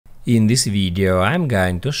In this video, I'm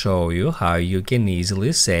going to show you how you can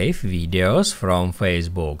easily save videos from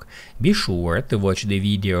Facebook. Be sure to watch the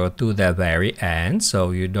video to the very end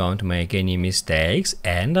so you don't make any mistakes,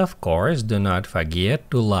 and of course do not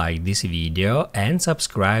forget to like this video and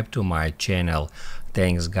subscribe to my channel.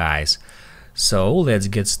 Thanks guys. So let's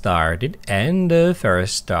get started, and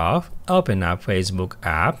first off, open up Facebook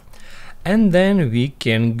app. And then we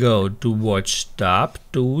can go to Watch tab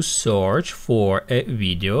to search for a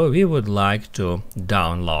video we would like to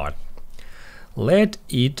download. Let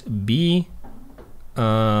it be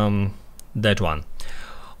that one.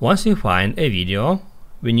 Once we find a video,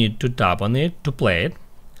 we need to tap on it to play it.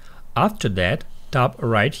 After that, tap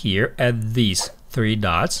right here at these three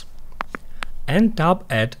dots and tap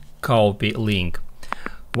at Copy Link.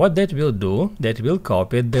 What that will do, that will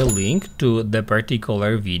copy the link to the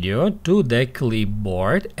particular video to the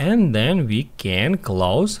clipboard, and then we can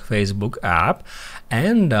close Facebook app,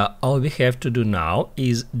 and all we have to do now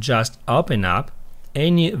is just open up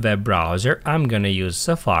any web browser. I'm gonna use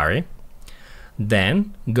Safari.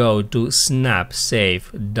 Then go to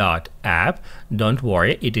snapsave.app. Don't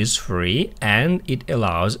worry, it is free and it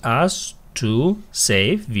allows us to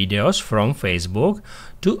save videos from Facebook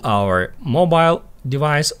to our mobile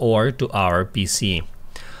device or to our PC.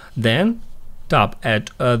 Then tap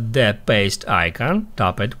at the paste icon,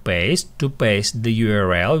 tap at paste to paste the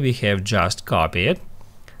URL we have just copied.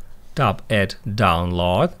 Tap at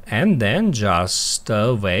download and then just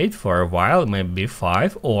wait for a while, maybe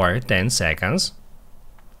 5 or 10 seconds.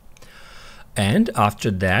 And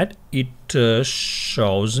after that it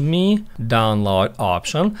shows me download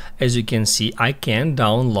option. As you can see, I can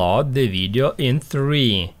download the video in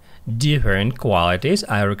 3 different qualities.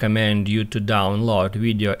 I recommend you to download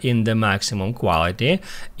video in the maximum quality.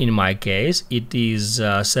 In my case it is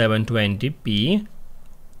 720p.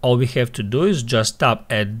 All we have to do is just tap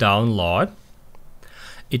at download.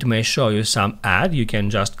 It may show you some ad, you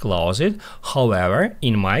can just close it. However,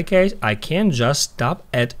 in my case I can just tap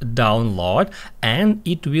at download and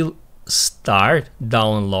it will start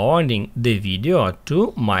downloading the video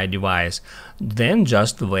to my device. Then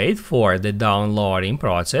just wait for the downloading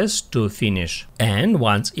process to finish. And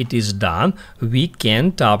once it is done, we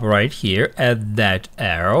can tap right here at that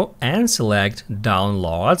arrow and select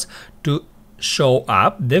downloads to show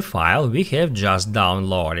up the file we have just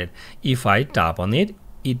downloaded. If I tap on it,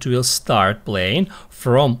 it will start playing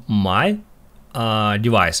from my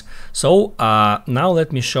device. So now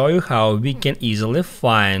let me show you how we can easily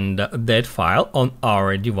find that file on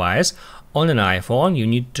our device. On an iPhone, you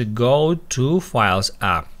need to go to Files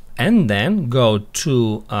app and then go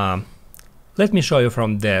to let me show you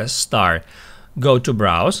from the start. Go to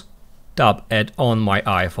Browse, tap at On My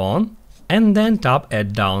iPhone, and then tap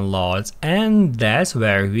at Downloads, and that's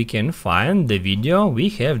where we can find the video we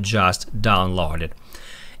have just downloaded.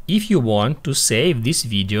 If you want to save this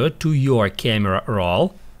video to your camera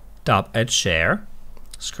roll, tap at Share,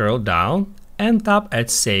 scroll down and tap at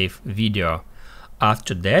Save Video.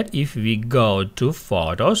 After that, if we go to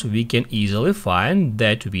Photos, we can easily find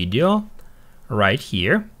that video right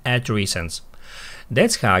here at Recents.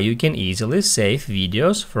 That's how you can easily save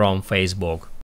videos from Facebook.